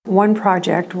One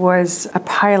project was a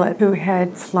pilot who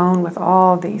had flown with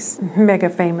all these mega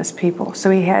famous people. So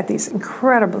he had these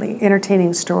incredibly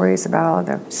entertaining stories about all of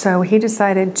them. So he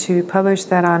decided to publish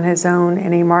that on his own,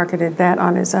 and he marketed that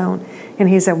on his own. And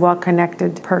he's a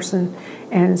well-connected person,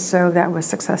 and so that was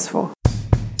successful.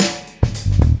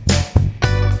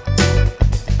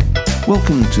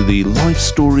 Welcome to the Life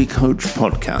Story Coach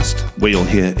podcast, where you'll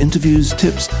hear interviews,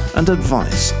 tips, and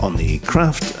advice on the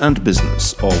craft and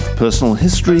business of personal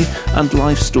history and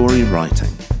life story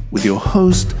writing, with your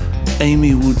host,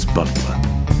 Amy Woods Butler.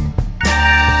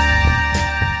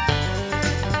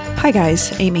 Hi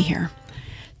guys, Amy here.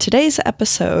 Today's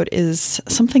episode is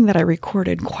something that I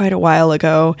recorded quite a while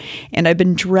ago, and I've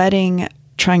been dreading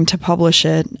trying to publish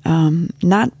it,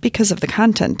 not because of the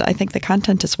content. I think the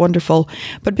content is wonderful,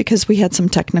 but because we had some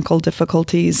technical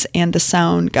difficulties and the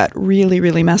sound got really,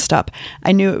 really messed up.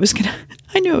 I knew it was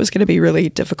gonna be really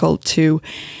difficult to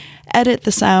edit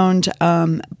the sound,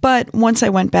 but once I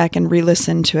went back and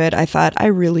re-listened to it, I thought I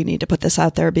really need to put this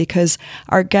out there because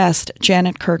our guest,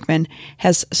 Janet Kirkman,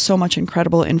 has so much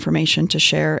incredible information to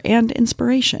share and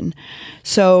inspiration.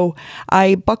 So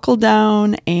I buckled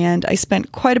down and I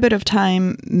spent quite a bit of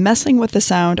time messing with the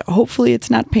sound. Hopefully it's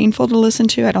not painful to listen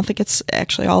to. I don't think it's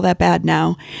actually all that bad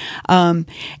now.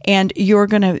 And you're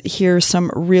going to hear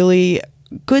some really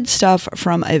good stuff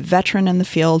from a veteran in the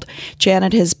field.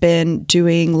 Janet has been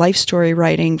doing life story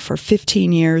writing for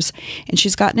 15 years, and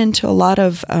she's gotten into a lot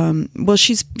of,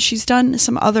 she's done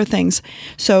some other things.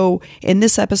 So in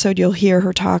this episode, you'll hear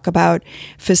her talk about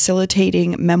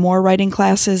facilitating memoir writing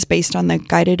classes based on the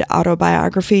guided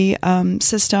autobiography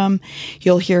system.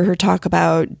 You'll hear her talk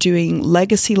about doing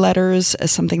legacy letters,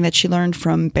 something that she learned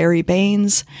from Barry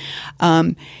Baines.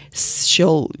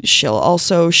 She'll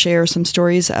also share some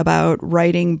stories about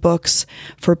writing books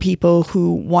for people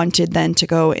who wanted then to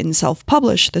go and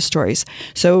self-publish the stories.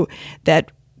 So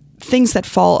that things that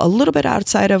fall a little bit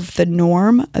outside of the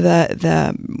norm,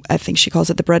 I think she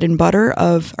calls it the bread and butter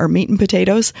or meat and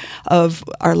potatoes of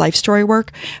our life story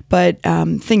work, but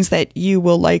things that you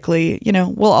will likely,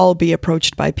 we'll all be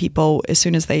approached by people as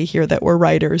soon as they hear that we're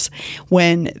writers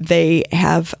when they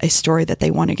have a story that they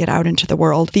want to get out into the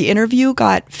world. The interview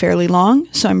got fairly long,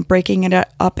 so I'm breaking it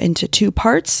up into two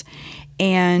parts.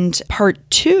 And part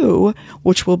 2,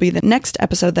 which will be the next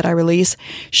episode that I release,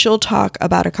 she'll talk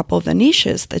about a couple of the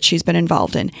niches that she's been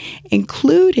involved in,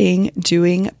 including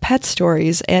doing pet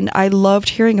stories. And I loved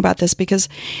hearing about this because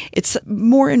it's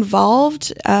more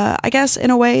involved, I guess,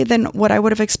 in a way than what I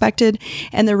would have expected.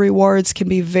 And the rewards can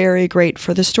be very great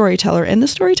for the storyteller. And the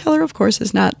storyteller, of course,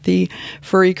 is not the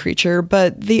furry creature,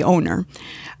 but the owner.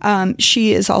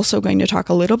 She is also going to talk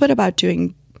a little bit about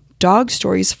doing dog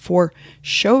stories for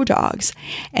show dogs.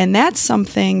 And that's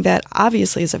something that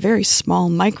obviously is a very small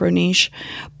micro niche.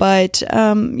 But,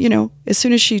 as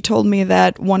soon as she told me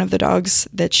that one of the dogs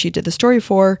that she did the story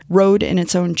for rode in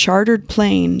its own chartered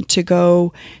plane to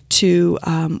go to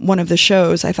one of the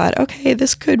shows, I thought, okay,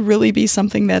 this could really be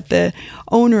something that the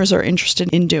owners are interested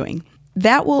in doing.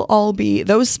 That will all be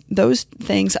those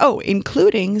things. Oh,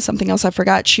 including something else I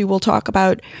forgot. She will talk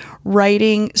about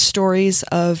writing stories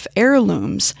of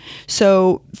heirlooms.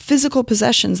 So physical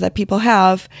possessions that people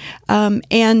have,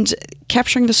 and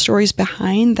capturing the stories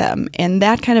behind them. And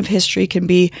that kind of history can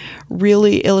be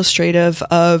really illustrative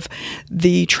of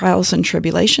the trials and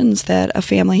tribulations that a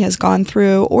family has gone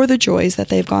through or the joys that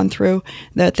they've gone through,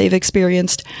 that they've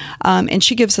experienced. And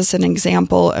she gives us an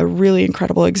example, a really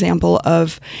incredible example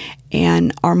of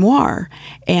an armoire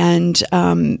and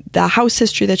the house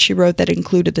history that she wrote that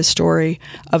included the story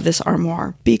of this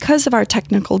armoire. Because of our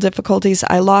technical difficulties,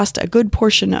 I lost a good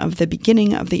portion of the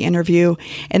beginning of the interview,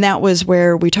 and that was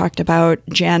where we talked about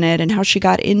Janet and how she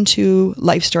got into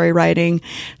life story writing.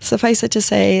 Suffice it to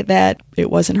say that it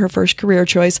wasn't her first career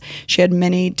choice. She had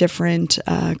many different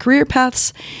career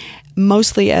paths,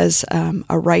 mostly as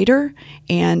a writer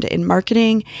and in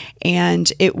marketing,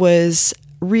 and it was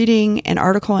reading an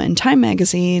article in Time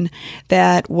magazine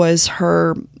that was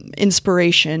her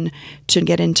inspiration to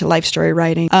get into life story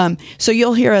writing. So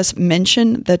you'll hear us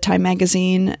mention the Time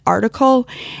magazine article,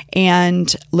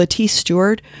 and Latisse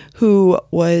Stewart, who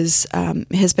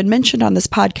has been mentioned on this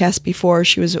podcast before.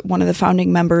 She was one of the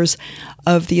founding members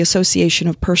of the Association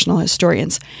of Personal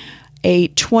Historians, a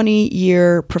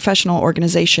 20-year professional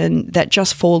organization that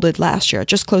just folded last year,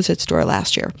 just closed its door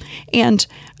last year. And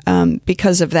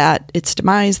because of that, its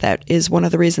demise, that is one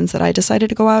of the reasons that I decided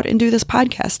to go out and do this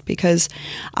podcast, because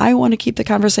I want to keep the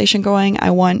conversation going.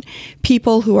 I want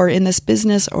people who are in this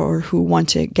business or who want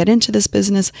to get into this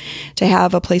business to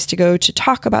have a place to go to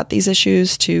talk about these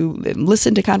issues, to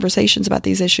listen to conversations about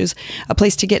these issues, a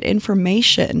place to get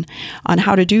information on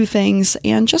how to do things,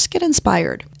 and just get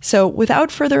inspired. So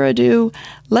without further ado,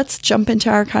 let's jump into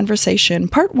our conversation,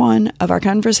 part one of our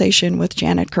conversation with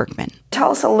Janet Kirkman.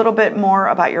 Tell us a little bit more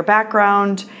about your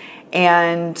background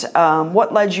and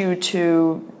what led you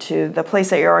to the place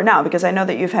that you are now, because I know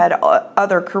that you've had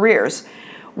other careers,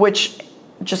 which,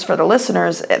 just for the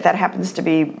listeners, that happens to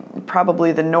be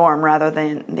probably the norm rather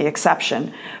than the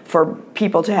exception for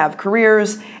people to have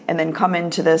careers and then come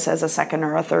into this as a second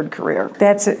or a third career.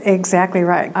 That's exactly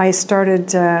right. I started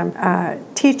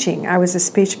teaching. I was a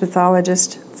speech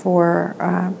pathologist for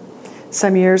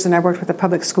some years, and I worked with the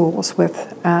public schools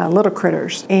with little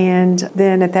critters. And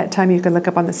then at that time, you could look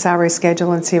up on the salary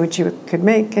schedule and see what you could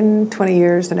make in 20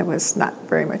 years, and it was not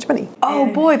very much money.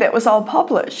 Oh boy, that was all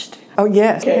published. Oh,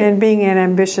 yes. Okay. And being an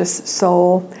ambitious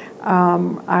soul,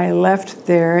 I left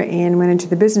there and went into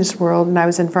the business world, and I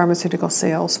was in pharmaceutical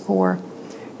sales for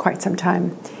quite some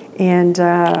time. And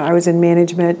I was in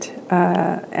management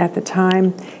at the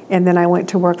time, and then I went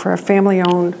to work for a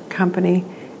family-owned company,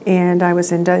 and I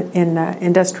was in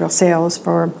industrial sales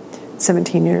for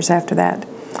 17 years after that.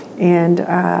 And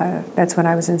that's when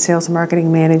I was in sales and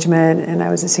marketing management, and I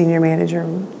was a senior manager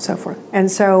and so forth. And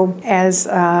so as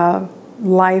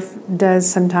life does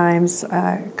sometimes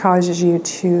causes you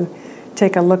to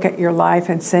take a look at your life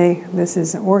and say, this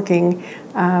isn't working.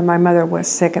 My mother was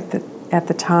sick at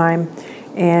the time,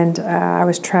 and I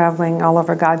was traveling all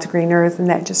over God's green earth, and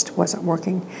that just wasn't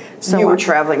working. So you were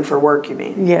traveling for work, you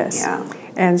mean? Yes. Yeah.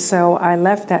 And so I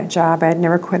left that job. I had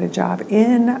never quit a job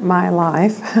in my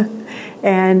life.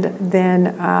 And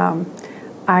then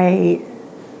I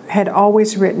had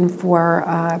always written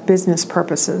for business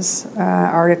purposes,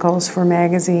 articles for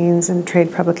magazines and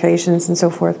trade publications and so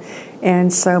forth.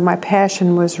 And so my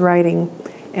passion was writing,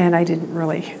 and I didn't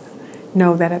really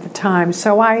know that at the time.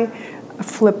 So I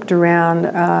flipped around,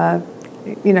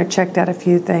 checked out a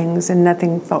few things, and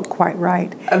nothing felt quite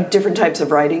right. Of different types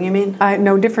of writing, you mean?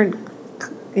 No, different,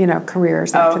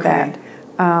 careers after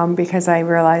that, because I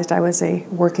realized I was a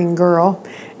working girl.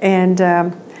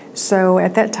 And so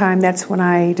at that time, that's when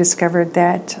I discovered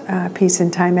that piece in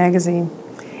Time magazine,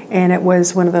 and it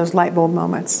was one of those light bulb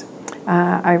moments.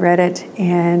 I read it,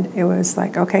 and it was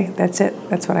like, okay, that's it.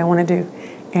 That's what I want to do.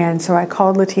 And so I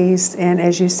called Latisse, and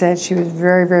as you said, she was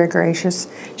very, very gracious.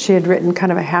 She had written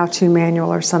kind of a how-to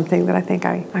manual or something that I think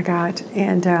I got.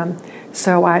 And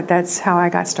so that's how I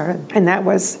got started. And that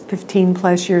was 15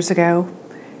 plus years ago.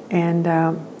 And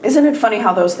isn't it funny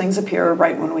how those things appear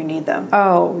right when we need them?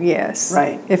 Oh, yes.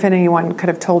 Right. If anyone could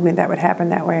have told me that would happen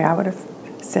that way, I would have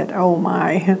said, oh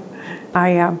my.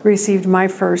 I received my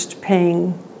first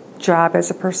paying job as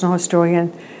a personal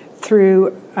historian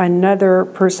through another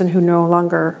person who no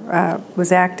longer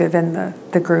was active in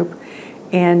the group.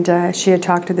 And she had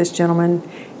talked to this gentleman,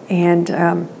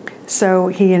 and so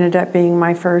he ended up being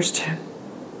my first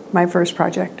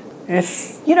project.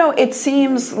 It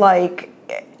seems like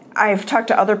I've talked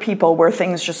to other people where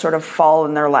things just sort of fall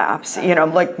in their laps.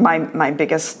 Like my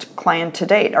biggest client to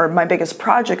date, or my biggest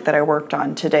project that I worked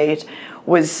on to date,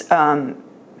 was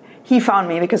he found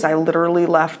me because I literally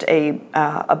left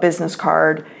a business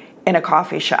card in a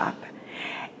coffee shop,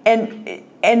 and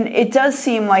it does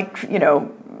seem like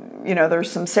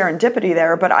there's some serendipity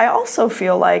there, but I also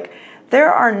feel like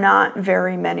there are not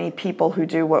very many people who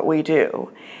do what we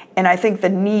do, and I think the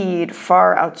need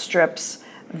far outstrips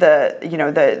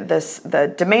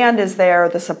the demand is there,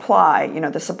 the supply,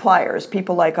 the suppliers,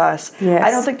 people like us. Yes. I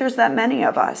don't think there's that many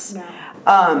of us.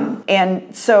 No.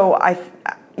 And so I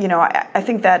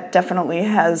think that definitely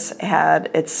has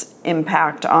had its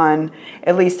impact on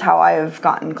at least how I have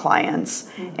gotten clients,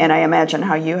 and I imagine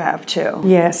how you have too.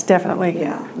 Yes, definitely.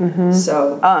 Yeah. Mm-hmm.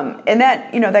 So, and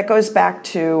that that goes back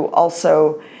to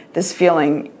also this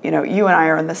feeling. You and I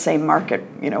are in the same market.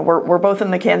 We're both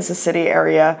in the Kansas City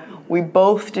area. We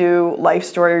both do life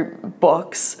story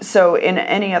books. So in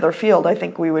any other field, I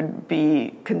think we would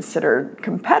be considered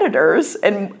competitors.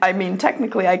 And I mean,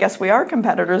 technically, I guess we are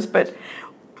competitors, but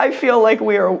I feel like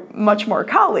we are much more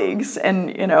colleagues,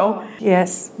 and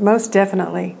Yes, most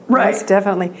definitely. Right. Most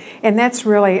definitely. And that's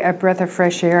really a breath of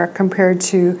fresh air compared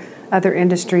to other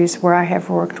industries where I have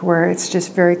worked, where it's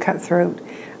just very cutthroat.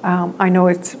 I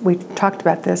know we talked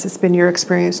about this. It's been your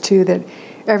experience too that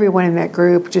everyone in that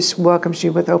group just welcomes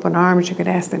you with open arms. You can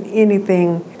ask them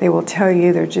anything. They will tell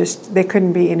you they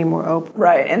couldn't be any more open.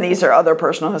 Right, and these are other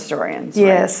personal historians.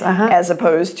 Yes, right? As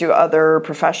opposed to other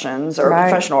professions or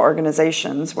professional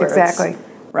organizations. Where exactly.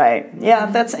 Right. Yeah,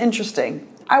 that's interesting.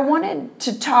 I wanted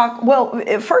to talk, well,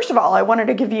 first of all, I wanted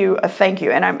to give you a thank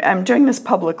you, and I'm doing this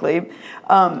publicly,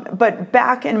 but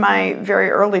back in my very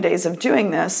early days of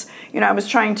doing this,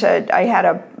 I had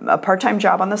a part-time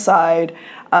job on the side.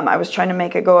 I was trying to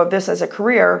make a go of this as a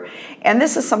career, and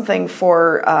this is something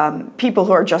for people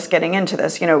who are just getting into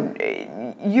this.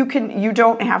 You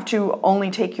don't have to only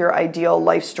take your ideal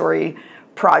life story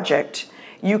project.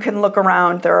 You can look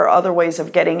around. There are other ways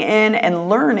of getting in and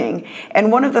learning.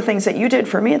 And one of the things that you did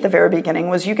for me at the very beginning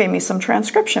was you gave me some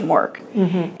transcription work.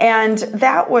 Mm-hmm. And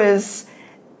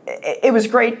it was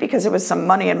great because it was some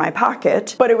money in my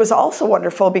pocket, but it was also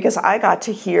wonderful because I got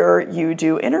to hear you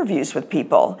do interviews with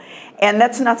people. And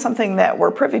that's not something that we're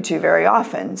privy to very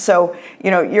often. So,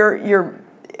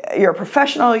 you're a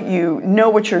professional, you know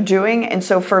what you're doing, and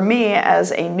so for me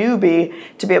as a newbie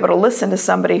to be able to listen to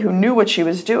somebody who knew what she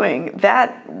was doing,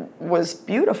 that was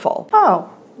beautiful.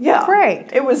 Oh, yeah, great.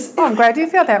 It was. Oh, I'm glad you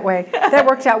feel that way. That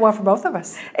worked out well for both of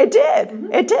us. It did.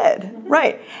 Mm-hmm. It did. Mm-hmm.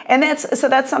 Right. And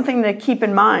that's something to keep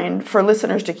in mind for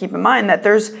listeners to keep in mind that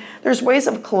there's ways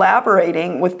of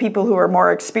collaborating with people who are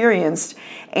more experienced,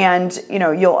 and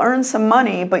you'll earn some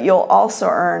money, but you'll also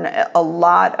earn a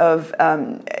lot of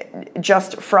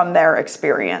just from their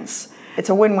experience. It's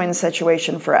a win-win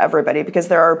situation for everybody because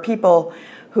there are people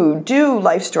who do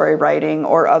life story writing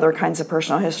or other kinds of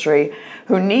personal history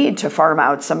who need to farm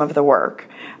out some of the work.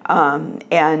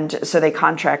 And so they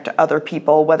contract other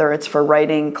people, whether it's for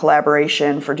writing,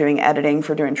 collaboration, for doing editing,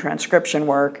 for doing transcription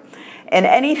work. And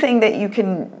anything that you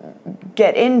can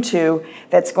get into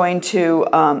that's going to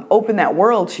open that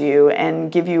world to you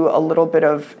and give you a little bit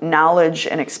of knowledge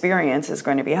and experience is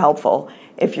going to be helpful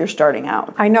if you're starting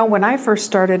out. I know when I first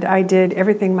started, I did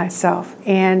everything myself.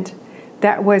 And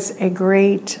that was a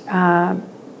great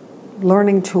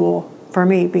learning tool for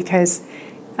me because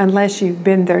unless you've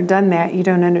been there, done that, you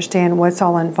don't understand what's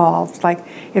all involved. Like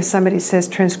if somebody says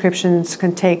transcriptions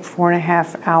can take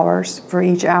 4.5 hours for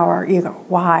each hour, you go,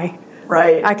 why?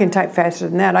 Right. I can type faster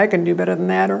than that. I can do better than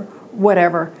that or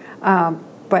whatever.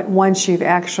 But once you've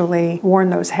actually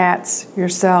worn those hats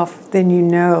yourself, then you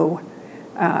know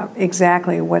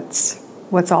exactly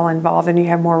what's all involved, and you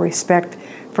have more respect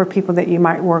for people that you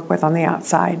might work with on the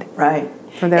outside. Right.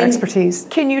 For their expertise.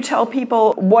 Can you tell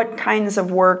people what kinds of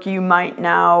work you might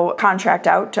now contract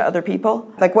out to other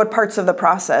people? Like what parts of the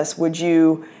process would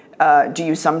you do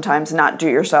you sometimes not do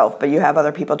yourself, but you have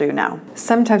other people do now?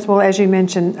 Sometimes, well, as you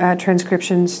mentioned,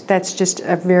 transcriptions, that's just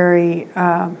a very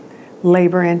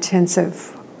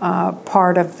labor-intensive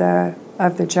part of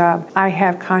the job. I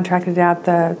have contracted out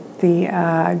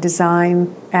the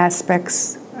design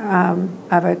aspects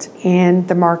of it, and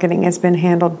the marketing has been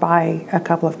handled by a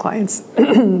couple of clients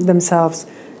themselves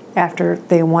after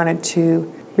they wanted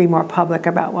to be more public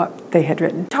about what they had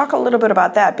written. Talk a little bit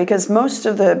about that, because most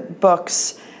of the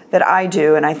books that I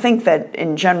do, and I think that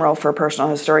in general for personal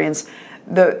historians,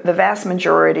 the vast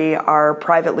majority are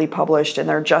privately published and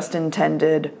they're just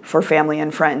intended for family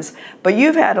and friends. But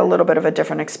you've had a little bit of a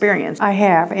different experience. I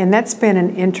have, and that's been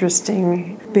an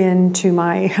interesting spin to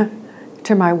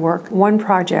my work. One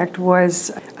project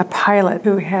was a pilot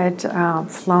who had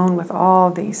flown with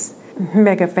all these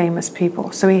mega famous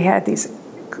people. So he had these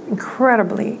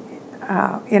incredibly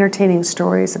entertaining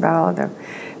stories about all of them.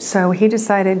 So he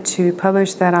decided to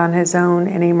publish that on his own,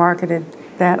 and he marketed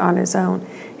that on his own.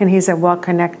 And he's a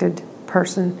well-connected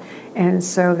person, and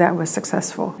so that was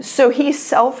successful. So he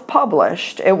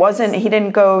self-published. He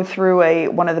didn't go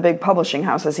through one of the big publishing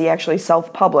houses. He actually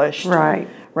self-published. Right.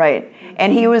 Right.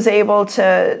 And he was able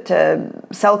to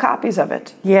sell copies of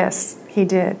it. Yes, he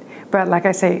did. But like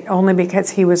I say, only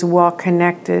because he was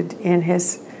well-connected in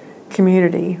his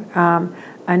community.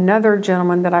 Another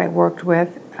gentleman that I worked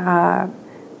with,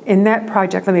 in that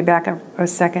project, let me back up a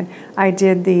second, I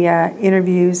did the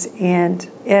interviews and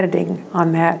editing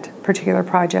on that particular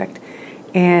project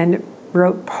and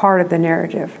wrote part of the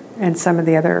narrative, and some of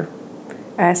the other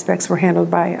aspects were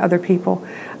handled by other people.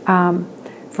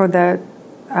 For the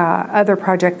other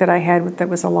project that I had that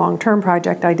was a long-term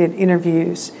project, I did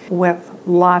interviews with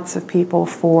lots of people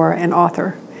for an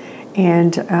author,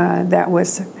 and that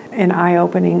was an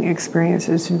eye-opening experience.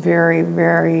 It was very,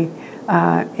 very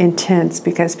intense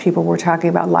because people were talking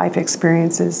about life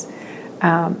experiences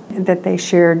that they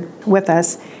shared with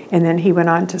us. And then he went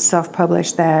on to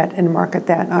self-publish that and market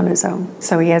that on his own.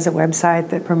 So he has a website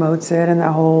that promotes it and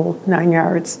the whole 9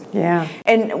 yards. Yeah.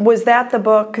 And was that the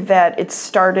book that it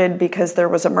started because there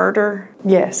was a murder?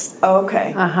 Yes. Oh,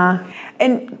 okay. Uh-huh.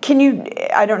 And can you,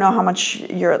 I don't know how much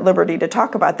you're at liberty to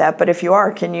talk about that, but if you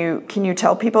are, can you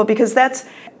tell people? Because that's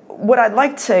what I'd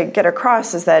like to get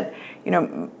across is that,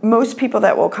 most people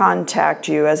that will contact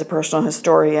you as a personal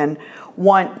historian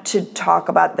want to talk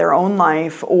about their own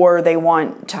life, or they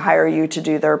want to hire you to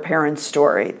do their parents'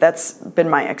 story. That's been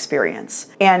my experience.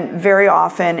 And very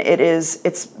often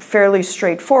it's fairly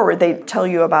straightforward. They tell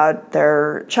you about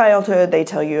their childhood, they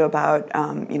tell you about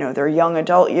their young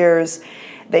adult years.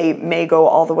 They may go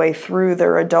all the way through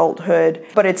their adulthood,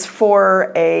 but it's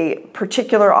for a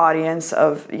particular audience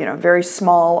of, very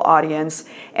small audience,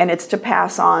 and it's to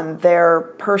pass on their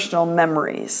personal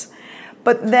memories.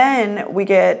 But then we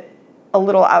get a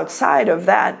little outside of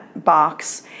that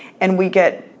box, and we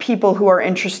get people who are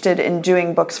interested in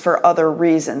doing books for other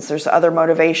reasons. There's other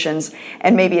motivations,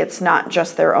 and maybe it's not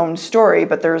just their own story,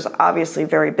 but there's obviously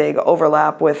very big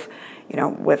overlap with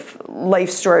life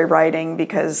story writing,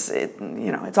 because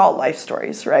it's all life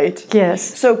stories, right?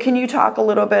 Yes. So can you talk a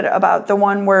little bit about the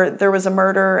one where there was a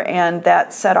murder and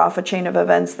that set off a chain of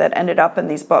events that ended up in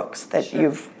these books that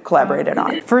you've collaborated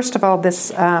on? First of all,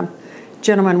 this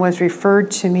gentleman was referred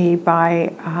to me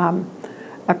by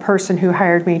a person who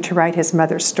hired me to write his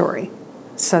mother's story.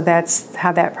 So that's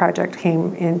how that project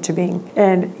came into being.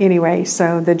 And anyway,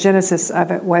 so the genesis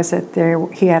of it was that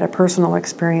he had a personal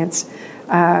experience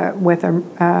with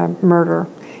a murder,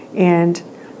 and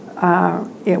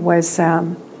it was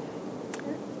a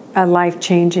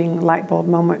life-changing light bulb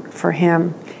moment for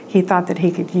him. He thought that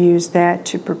he could use that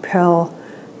to propel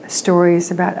stories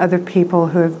about other people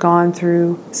who have gone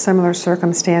through similar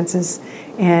circumstances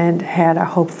and had a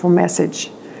hopeful message.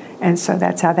 And so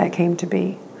that's how that came to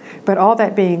be. But all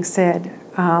that being said,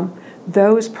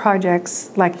 those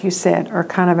projects, like you said, are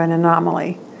kind of an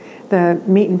anomaly. The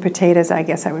meat and potatoes, I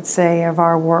guess I would say, of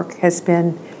our work has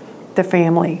been the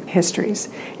family histories.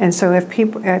 And so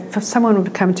if someone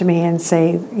would come to me and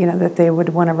say, that they would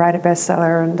want to write a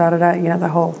bestseller and the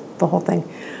whole thing,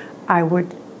 I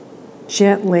would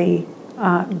gently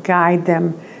guide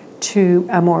them to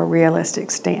a more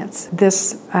realistic stance.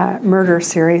 This murder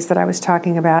series that I was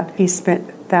talking about, he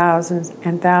spent thousands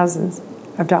and thousands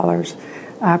of dollars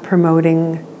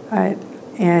promoting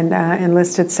and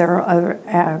enlisted several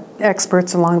other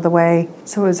experts along the way.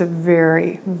 So it was a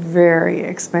very, very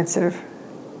expensive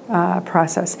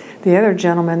process. The other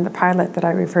gentleman, the pilot that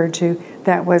I referred to,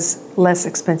 that was less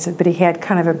expensive, but he had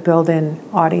kind of a built-in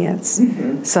audience.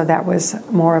 Mm-hmm. So that was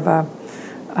more of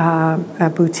a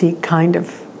boutique kind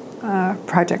of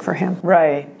project for him.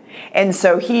 Right. And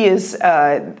so he is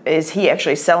he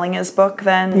actually selling his book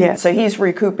then? Yes. So he's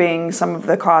recouping some of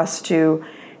the costs to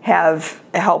have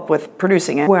help with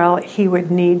producing it? Well, he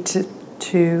would need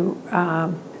to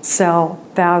sell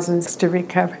thousands to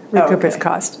recoup his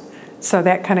cost. So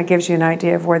that kind of gives you an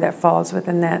idea of where that falls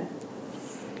within that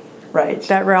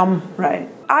realm. Right.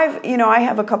 I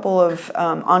have a couple of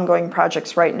ongoing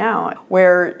projects right now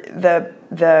where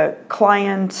the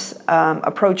client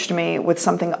approached me with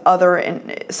something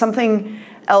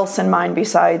else in mind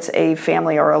besides a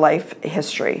family or a life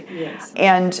history. Yes.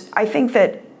 And I think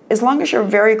that as long as you're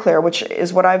very clear, which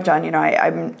is what I've done,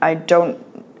 I don't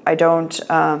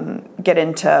get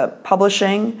into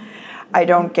publishing. I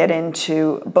don't get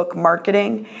into book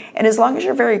marketing. And as long as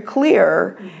you're very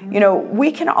clear, mm-hmm.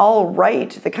 We can all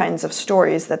write the kinds of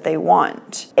stories that they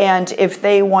want. And if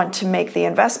they want to make the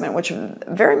investment, which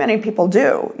very many people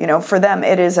do, for them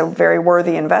it is a very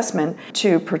worthy investment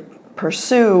to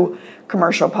pursue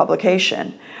commercial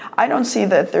publication. I don't see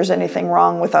that there's anything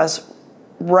wrong with us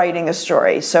writing a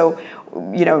story. So,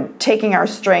 taking our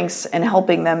strengths and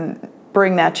helping them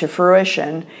bring that to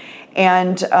fruition.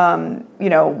 And,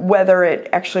 whether it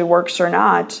actually works or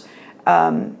not,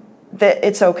 that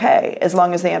it's okay as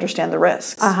long as they understand the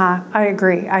risks. I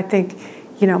agree. I think,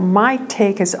 my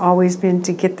take has always been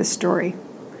to get the story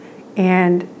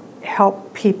and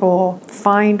help people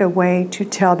find a way to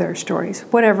tell their stories,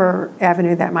 whatever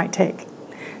avenue that might take.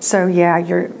 So, yeah,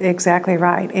 you're exactly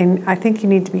right. And I think you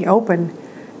need to be open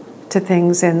to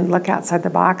things and look outside the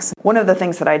box. One of the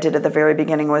things that I did at the very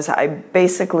beginning was I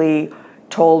basically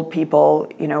told people,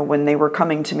 when they were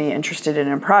coming to me interested in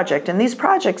a project, and these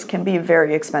projects can be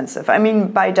very expensive. I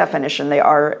mean, by definition, they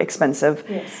are expensive.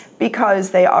 Yes.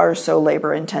 Because they are so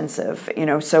labor intensive.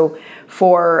 So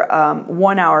for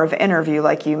 1 hour of interview,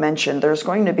 like you mentioned, there's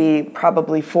going to be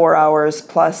probably 4 hours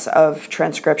plus of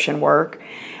transcription work.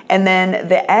 And then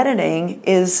the editing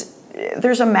is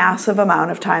there's a massive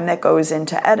amount of time that goes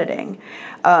into editing.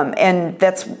 And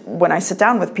that's when I sit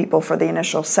down with people for the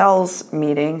initial sales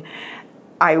meeting,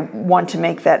 I want to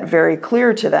make that very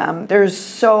clear to them. There's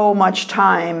so much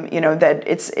time, that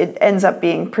it ends up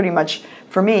being pretty much,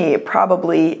 for me,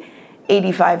 probably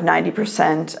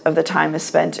 85-90% of the time is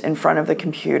spent in front of the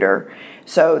computer.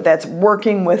 So that's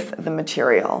working with the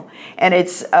material. And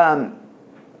it's,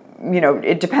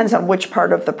 it depends on which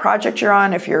part of the project you're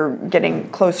on. If you're getting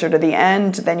closer to the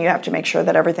end, then you have to make sure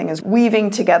that everything is weaving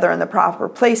together in the proper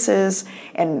places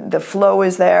and the flow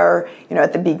is there.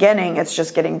 At the beginning, it's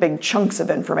just getting big chunks of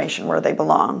information where they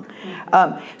belong.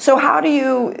 So how do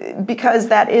you, because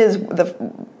that is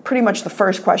pretty much the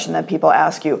first question that people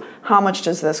ask you, how much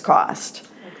does this cost?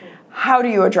 Okay. How do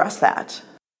you address that?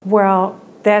 Well,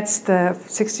 that's the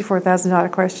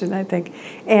 $64,000 question, I think.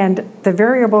 And the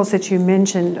variables that you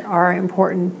mentioned are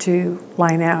important to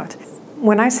line out.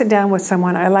 When I sit down with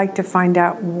someone, I like to find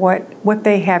out what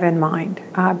they have in mind,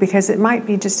 because it might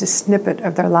be just a snippet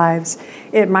of their lives.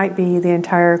 It might be the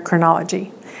entire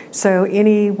chronology. So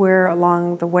anywhere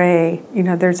along the way,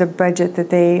 there's a budget that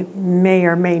they may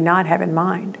or may not have in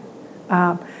mind.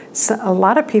 So a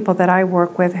lot of people that I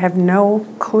work with have no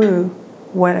clue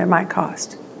what it might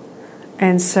cost.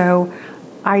 And so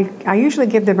I usually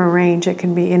give them a range. It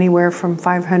can be anywhere from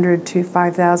 $500 to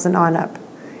 $5,000 on up.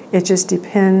 It just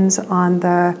depends on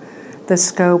the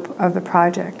scope of the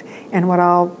project. And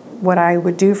what I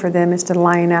would do for them is to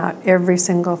line out every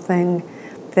single thing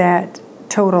that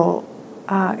total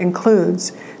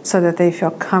includes, so that they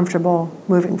feel comfortable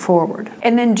moving forward.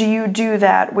 And then do you do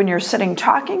that when you're sitting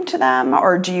talking to them,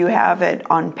 or do you have it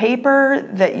on paper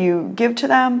that you give to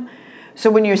them? So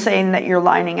when you're saying that you're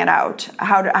lining it out,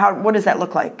 what does that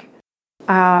look like?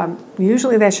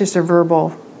 Usually that's just a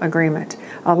verbal agreement.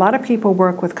 A lot of people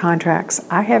work with contracts.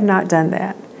 I have not done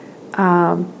that.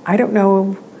 I don't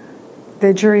know,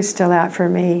 the jury's still out for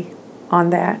me on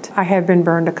that. I have been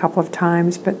burned a couple of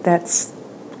times, but that's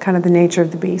kind of the nature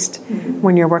of the beast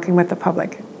when you're working with the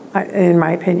public, in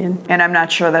my opinion. And I'm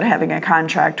not sure that having a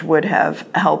contract would have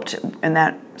helped in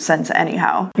that sense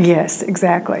anyhow. Yes,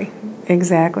 exactly.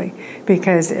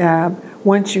 Because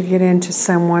once you get into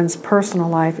someone's personal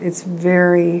life, it's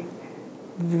very,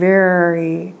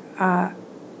 very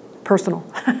personal.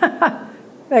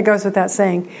 That goes without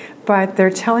saying. But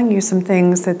they're telling you some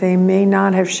things that they may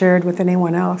not have shared with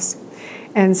anyone else.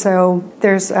 And so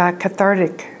there's a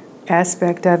cathartic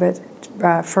aspect of it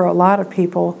for a lot of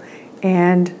people.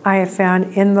 And I have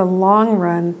found in the long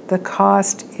run, the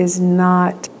cost is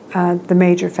not the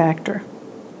major factor.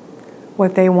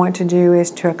 What they want to do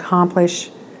is to accomplish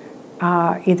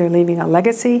either leaving a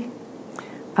legacy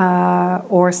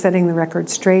or setting the record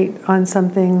straight on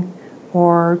something,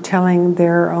 or telling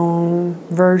their own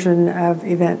version of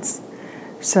events.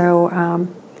 So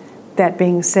that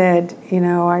being said,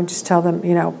 I just tell them,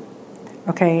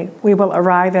 okay, we will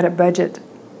arrive at a budget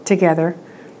together.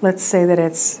 Let's say that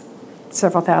it's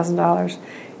several $1,000s,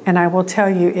 and I will tell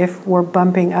you if we're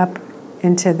bumping up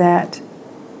into that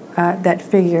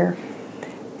figure,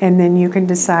 and then you can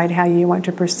decide how you want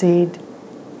to proceed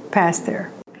past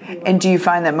there. And do you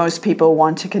find that most people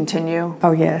want to continue?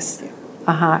 Oh, yes.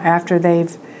 After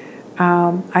they've,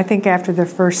 I think after the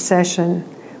first session,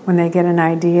 when they get an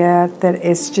idea that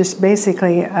it's just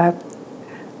basically a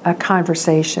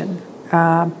conversation.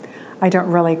 I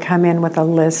don't really come in with a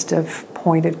list of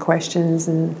pointed questions.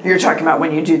 And you're talking about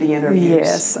when you do the interviews?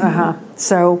 Yes.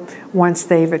 So once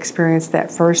they've experienced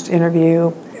that first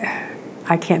interview,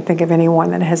 I can't think of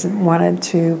anyone that hasn't wanted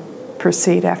to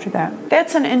proceed after that.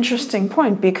 That's an interesting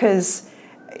point, because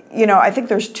I think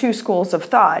there's two schools of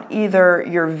thought. Either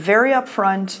you're very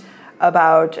upfront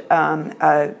about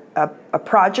a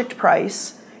project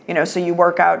price, so you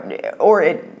work out, or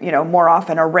it, more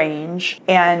often a range.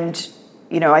 And,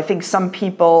 I think some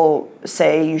people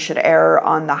say you should err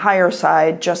on the higher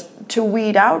side just to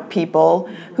weed out people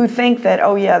who think that,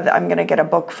 oh yeah, I'm going to get a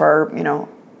book for,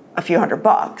 a few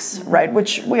 $100, right?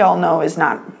 Which we all know is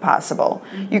not possible.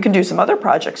 You can do some other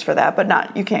projects for that,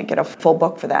 but you can't get a full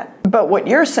book for that. But what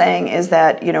you're saying is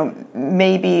that,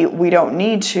 maybe we don't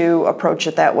need to approach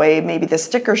it that way. Maybe the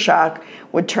sticker shock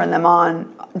would turn them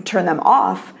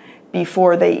off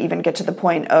before they even get to the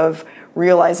point of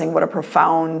realizing what a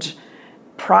profound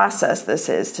process this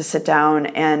is to sit down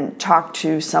and talk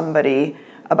to somebody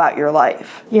about your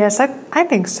life. Yes, I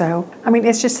think so. I mean,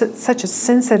 it's just such a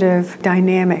sensitive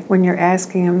dynamic when you're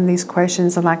asking them these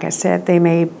questions. And like I said, they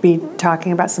may be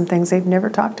talking about some things they've never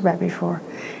talked about before.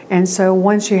 And so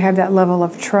once you have that level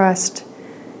of trust,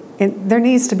 there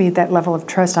needs to be that level of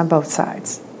trust on both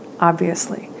sides,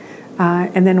 obviously.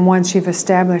 And then once you've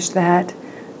established that,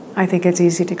 I think it's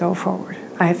easy to go forward.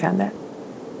 I have found that.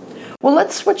 Well,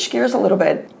 let's switch gears a little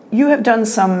bit. You have done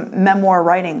some memoir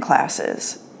writing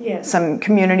classes. Yes. Some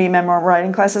community memoir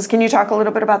writing classes. Can you talk a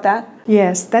little bit about that?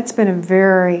 Yes, that's been a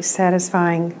very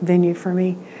satisfying venue for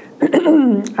me.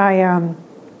 I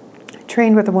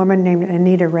trained with a woman named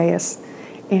Anita Reyes,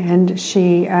 and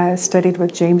she studied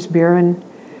with James Bierman,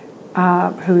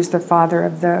 who's the father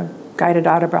of the guided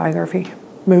autobiography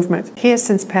movement. He has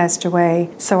since passed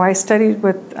away, so I studied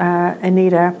with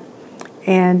Anita,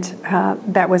 and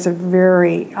that was a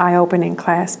very eye-opening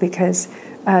class because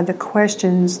the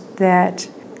questions that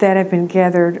have been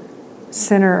gathered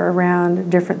center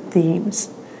around different themes.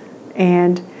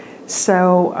 And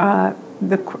so,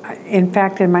 in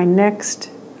fact, in my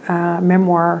next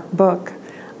memoir book,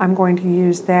 I'm going to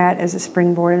use that as a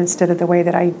springboard instead of the way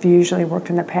that I've usually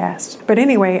worked in the past. But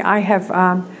anyway, I have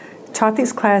taught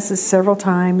these classes several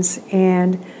times,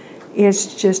 and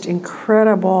it's just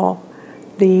incredible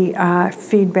the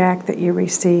feedback that you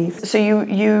receive. So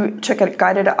you took a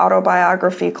guided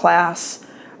autobiography class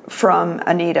from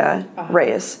Anita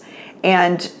Reyes,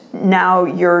 and now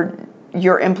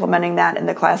you're implementing that in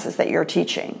the classes that you're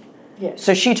teaching. Yes.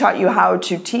 So she taught you how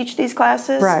to teach these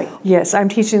classes? Right. Yes, I'm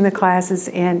teaching the classes,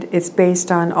 and it's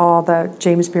based on all the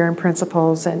James Bierman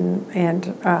principles and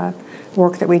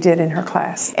work that we did in her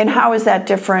class. And how is that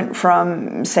different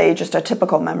from, say, just a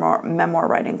typical memoir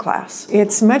writing class?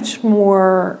 It's much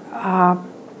more,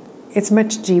 it's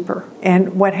much deeper.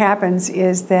 And what happens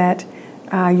is that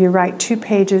you write 2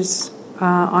 pages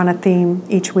on a theme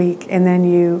each week, and then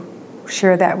you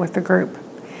share that with the group.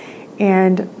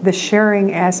 And the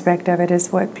sharing aspect of it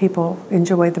is what people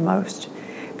enjoy the most,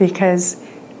 because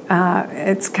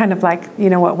it's kind of like,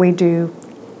 what we do.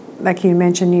 Like you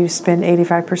mentioned, you spend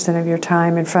 85% of your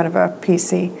time in front of a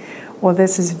PC. Well,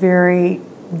 this is very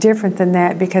different than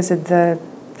that because of the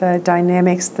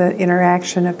dynamics, the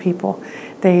interaction of people.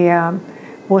 They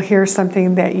will hear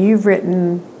something that you've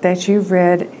written, that you've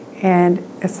read, and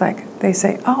it's like they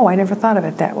say, "Oh, I never thought of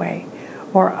it that way,"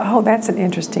 or "Oh, that's an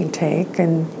interesting take,"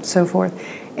 and so forth.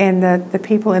 And the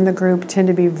people in the group tend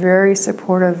to be very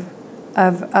supportive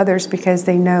of others because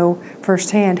they know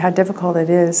firsthand how difficult it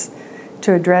is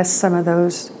to address some of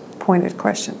those pointed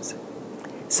questions.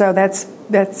 So that's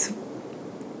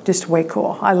just way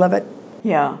cool. I love it.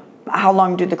 Yeah. How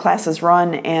long do the classes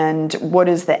run, and what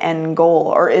is the end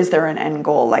goal, or is there an end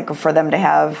goal, like for them to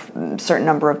have a certain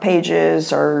number of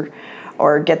pages, or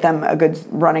get them a good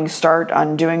running start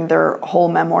on doing their whole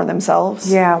memoir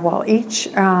themselves? Yeah, well,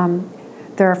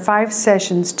 there are 5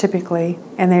 sessions typically,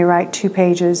 and they write 2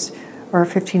 pages or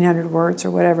 1,500 words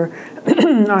or whatever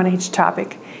on each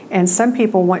topic. And some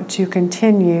people want to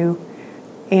continue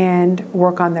and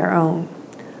work on their own.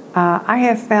 I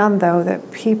have found, though, that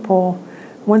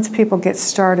once people get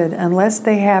started, unless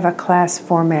they have a class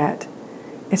format,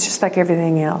 it's just like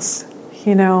everything else.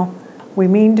 We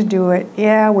mean to do it.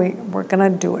 Yeah, we're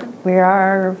going to do it. We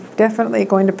are definitely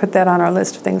going to put that on our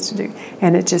list of things to do.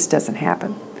 And it just doesn't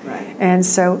happen. Right. And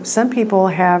so some people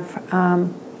have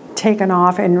taken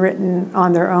off and written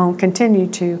on their own, continue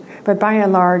to, but by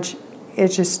and large, it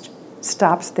just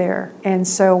stops there. And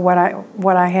so what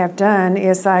I have done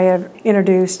is I have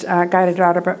introduced guided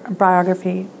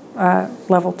autobiography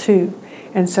level 2,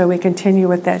 and so we continue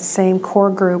with that same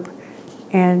core group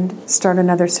and start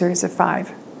another series of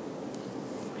 5.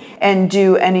 And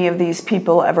do any of these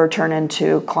people ever turn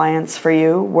into clients for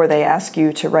you, where they ask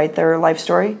you to write their life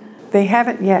story? They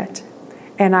haven't yet,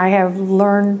 and I have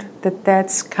learned that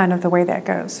that's kind of the way that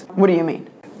goes. What do you mean?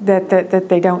 That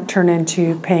they don't turn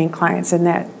into paying clients in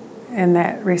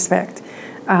that respect.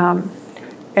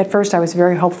 At first I was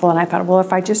very hopeful, and I thought, well,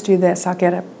 if I just do this, I'll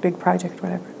get a big project,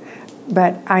 whatever.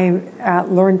 But I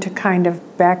learned to kind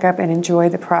of back up and enjoy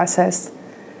the process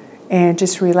and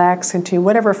just relax into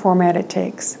whatever format it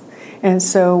takes. And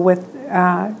so with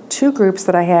 2 groups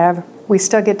that I have, we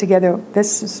still get together.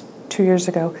 This is 2 years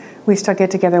ago. We still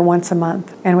get together once a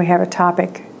month, and we have a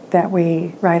topic that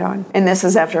we write on. And this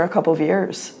is after a couple of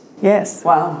years? Yes.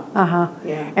 Wow.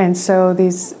 Yeah. And so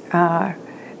these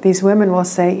women will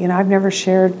say, I've never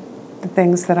shared the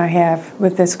things that I have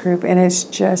with this group, and it's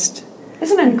just...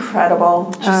 Isn't it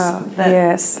incredible?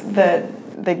 Yes.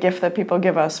 The gift that people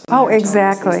give us. Oh,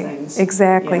 exactly.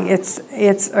 Exactly. Yeah.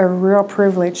 It's a real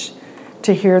privilege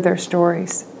to hear their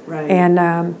stories. Right.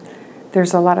 And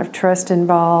there's a lot of trust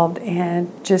involved, and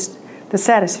just the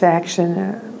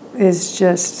satisfaction is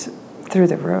just through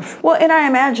the roof. Well, and I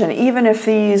imagine even if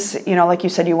these, like you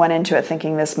said, you went into it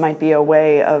thinking this might be a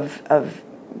way of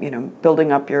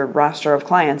building up your roster of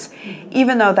clients,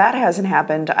 even though that hasn't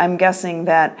happened, I'm guessing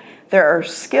that there are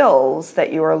skills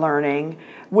that you are learning,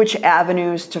 which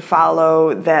avenues to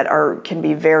follow that can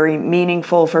be very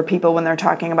meaningful for people when they're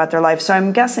talking about their life. So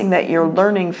I'm guessing that you're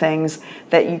learning things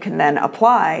that you can then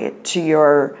apply to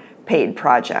your paid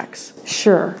projects.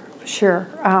 Sure.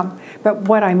 But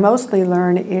what I mostly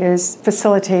learn is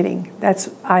facilitating.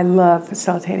 I love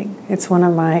facilitating. It's one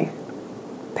of my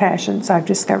passions I've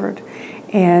discovered.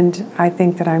 And I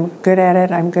think that I'm good at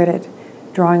it. I'm good at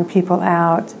drawing people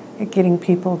out, at getting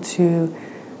people to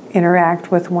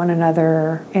interact with one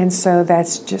another. And so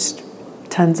that's just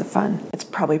tons of fun. It's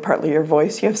probably partly your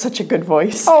voice. You have such a good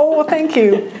voice. Oh, well, thank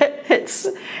you. It's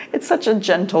such a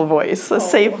gentle voice, a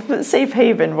safe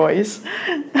haven voice.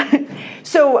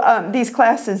 So these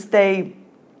classes, they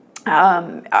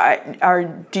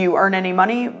do you earn any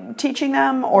money teaching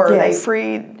them, or are they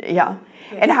free? Yeah.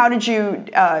 And how did you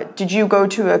go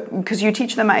to because you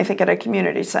teach them, I think, at a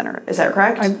community center, is that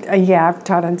correct? I've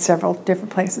taught in several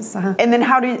different places. Uh-huh. And then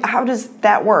how does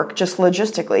that work, just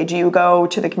logistically? Do you go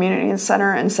to the community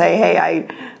center and say, hey,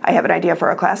 I have an idea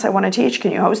for a class I want to teach,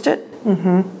 can you host it?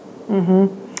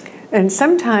 And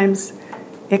sometimes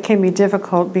it can be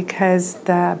difficult because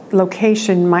the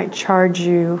location might charge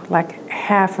you like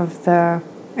half of the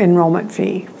enrollment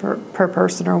fee per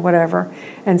person or whatever.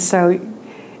 And so,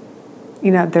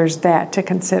 there's that to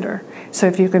consider. So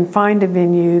if you can find a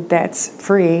venue that's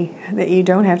free, that you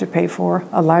don't have to pay for,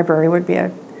 a library would be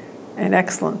an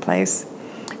excellent place,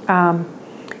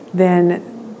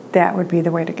 then that would be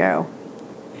the way to go.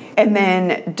 And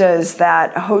then does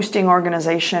that hosting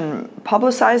organization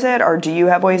publicize it, or do you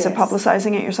have ways of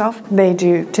publicizing it yourself? They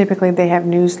do. Typically they have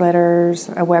newsletters,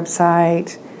 a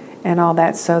website, and all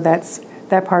that. So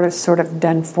that part is sort of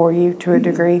done for you to a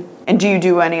degree. And do you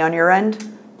do any on your end?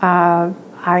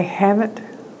 I haven't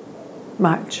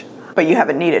much. But you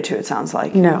haven't needed to, it sounds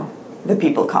like. No. The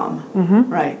people come.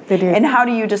 Right. They do. And how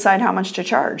do you decide how much to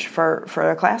charge for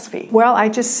a class fee? Well, I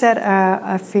just set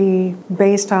a fee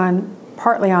based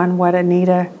partly on what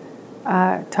Anita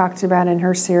talked about in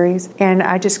her series. And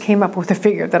I just came up with a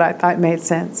figure that I thought made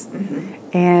sense.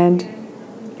 And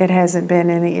it hasn't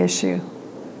been any issue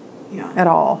at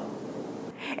all.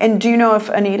 And do you know if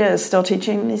Anita is still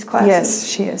teaching these classes? Yes,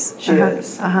 she is. She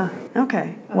is.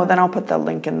 Okay. Well, then I'll put the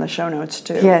link in the show notes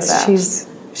too. Yes,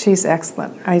 she's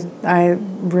excellent. I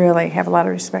really have a lot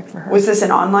of respect for her. Was this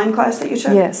an online class that you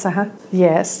took? Yes.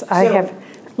 Yes, I have.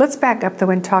 Let's back up though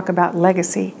and talk about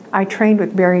legacy. I trained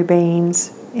with Barry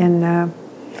Baines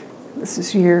this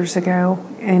is years ago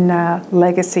in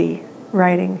legacy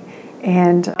writing,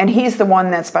 and he's the one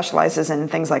that specializes in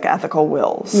things like ethical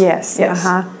wills. Yes.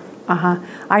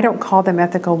 I don't call them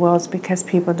ethical wills because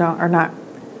people are not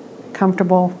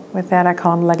comfortable with that. I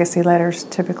call them legacy letters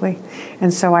typically,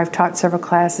 and so I've taught several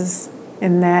classes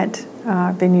in that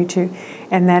venue too,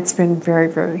 and that's been very,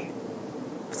 very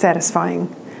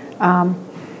satisfying.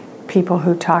 People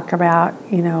who talk about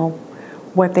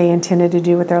what they intended to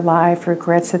do with their life,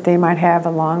 regrets that they might have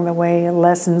along the way,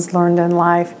 lessons learned in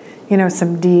life,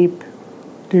 some deep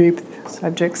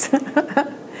subjects.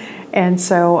 And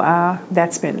so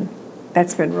that's been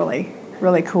really,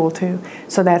 really cool too.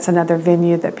 So that's another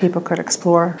venue that people could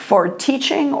explore. For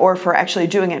teaching or for actually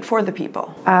doing it for the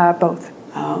people? Both.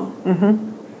 Oh.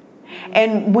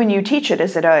 And when you teach it,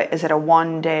 is it a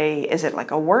one day? Is it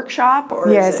like a workshop?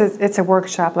 Or yes, it's a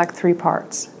workshop, like 3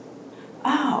 parts.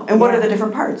 Oh, and what are the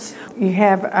different parts? You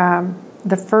have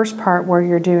the first part where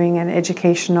you're doing an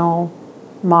educational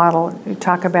model. You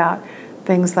talk about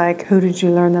things like who did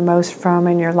you learn the most from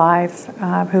in your life,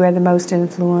 who had the most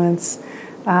influence,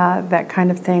 that kind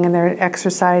of thing. And there are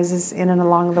exercises in and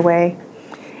along the way.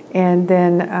 And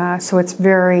then, so it's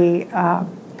very,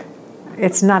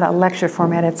 it's not a lecture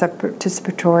format, it's a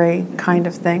participatory kind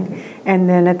of thing. And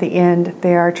then at the end,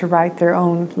 they are to write their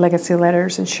own legacy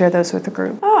letters and share those with the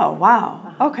group. Oh,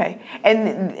 wow. Okay.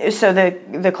 And so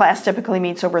the class typically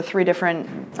meets over 3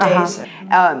 different days.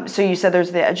 So you said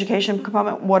there's the education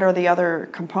component. What are the other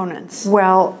components?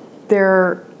 Well,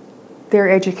 they're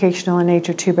educational in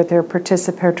nature too, but they're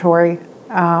participatory,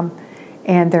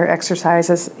 and they're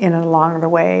exercises in and along the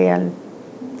way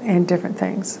and different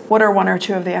things. What are 1 or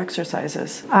 2 of the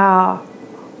exercises?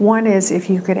 One is if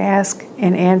you could ask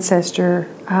an ancestor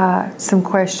some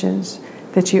questions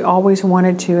that you always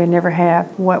wanted to and never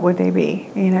have, what would they be?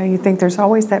 You think there's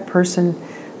always that person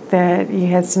that you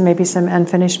had maybe some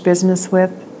unfinished business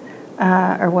with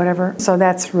or whatever. So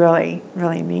that's really,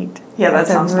 really neat. Yeah, that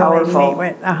sounds powerful.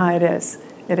 It is.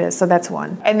 It is. So that's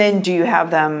one. And then do you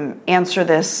have them answer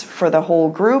this for the whole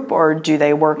group, or do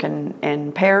they work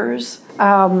in pairs?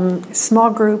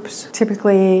 Small groups,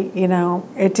 typically,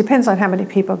 it depends on how many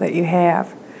people that you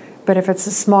have. But if it's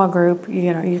a small group,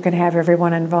 you can have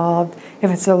everyone involved.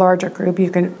 If it's a larger group, you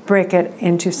can break it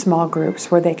into small groups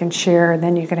where they can share, and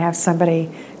then you can have somebody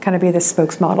kind of be the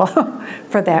spokesmodel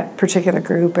for that particular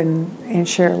group and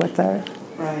share with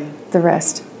the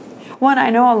rest. Well, and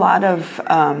I know a lot of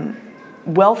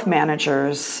wealth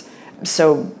managers,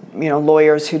 so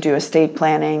lawyers who do estate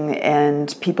planning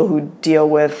and people who deal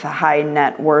with high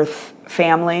net worth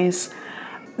families.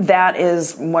 That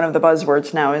is one of the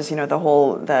buzzwords now is,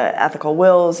 the ethical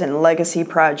wills and legacy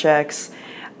projects,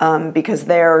 because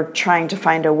they're trying to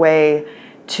find a way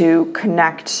to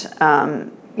connect,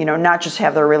 not just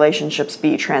have their relationships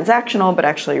be transactional, but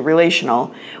actually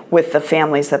relational with the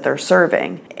families that they're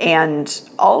serving. And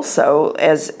also,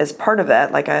 as part of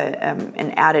that, like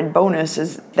an added bonus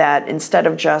is that instead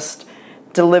of just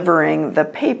delivering the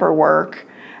paperwork,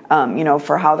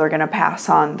 for how they're going to pass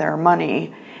on their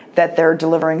money, that they're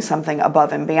delivering something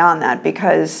above and beyond that,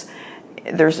 because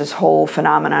there's this whole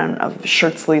phenomenon of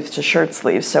shirt sleeves to shirt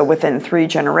sleeves. So within 3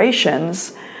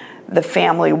 generations, the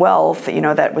family wealth,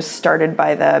 that was started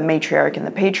by the matriarch and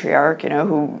the patriarch,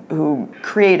 who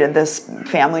created this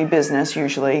family business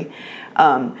usually,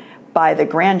 by the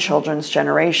grandchildren's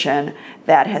generation,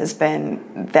 that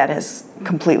has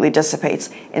completely dissipates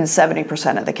in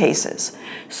 70% of the cases.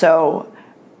 So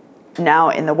now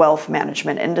in the wealth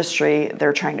management industry,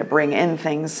 they're trying to bring in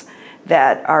things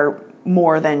that are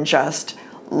more than just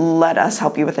let us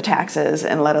help you with the taxes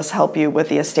and let us help you with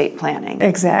the estate planning.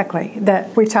 Exactly.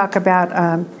 That we talk about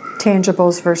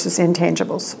tangibles versus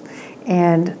intangibles,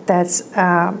 and that's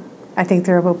I think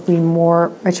there will be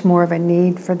much more of a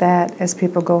need for that as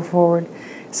people go forward,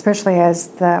 especially as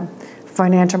the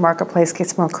financial marketplace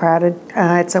gets more crowded.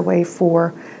 It's a way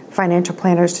for financial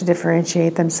planners to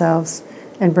differentiate themselves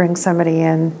and bring somebody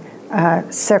in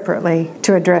separately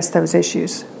to address those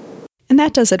issues. And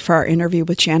that does it for our interview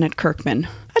with Janet Kirkman.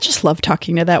 I just love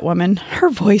talking to that woman. Her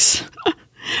voice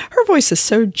is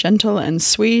so gentle and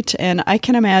sweet, and I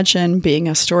can imagine being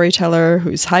a storyteller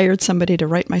who's hired somebody to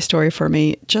write my story for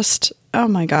me. Just, oh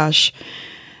my gosh,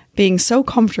 being so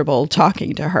comfortable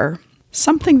talking to her.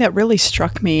 Something that really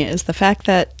struck me is the fact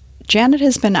that Janet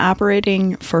has been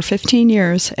operating for 15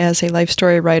 years as a life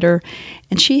story writer,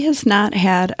 and she has not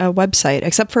had a website,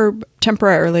 except for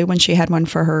temporarily when she had one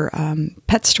for her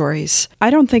pet stories. I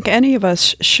don't think any of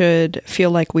us should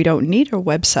feel like we don't need a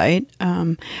website,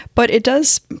 but it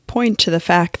does point to the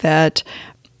fact that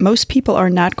most people are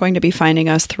not going to be finding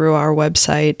us through our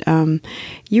website.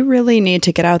 You really need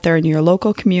to get out there in your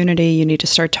local community. You need to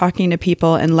start talking to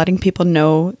people and letting people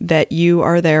know that you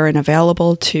are there and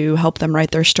available to help them write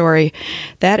their story.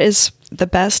 That is the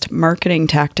best marketing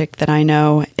tactic that I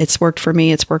know. It's worked for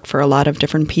me. It's worked for a lot of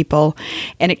different people.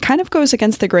 And it kind of goes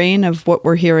against the grain of what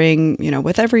we're hearing,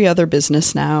 with every other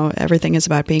business now. Everything is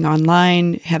about being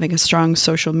online, having a strong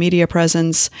social media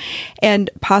presence, and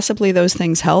possibly those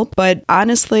things help. But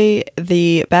honestly,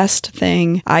 the best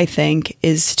thing, I think,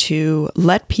 is to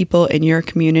let people in your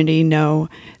community know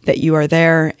that you are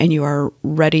there and you are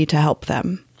ready to help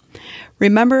them.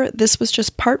 Remember, this was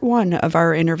just part 1 of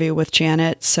our interview with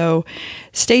Janet, so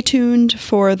stay tuned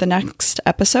for the next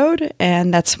episode,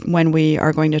 and that's when we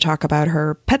are going to talk about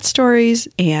her pet stories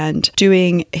and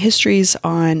doing histories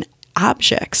on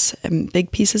objects and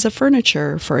big pieces of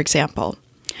furniture, for example.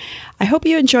 I hope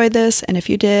you enjoyed this, and if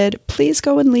you did, please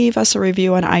go and leave us a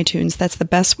review on iTunes. That's the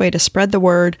best way to spread the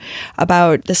word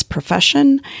about this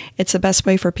profession. It's the best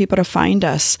way for people to find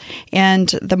us. And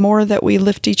the more that we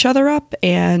lift each other up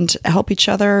and help each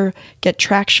other get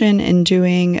traction in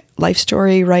doing life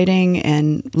story writing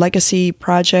and legacy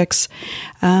projects,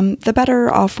 the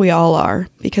better off we all are,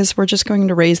 because we're just going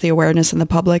to raise the awareness in the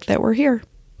public that we're here.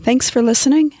 Thanks for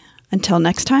listening. Until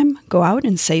next time, go out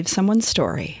and save someone's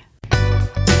story.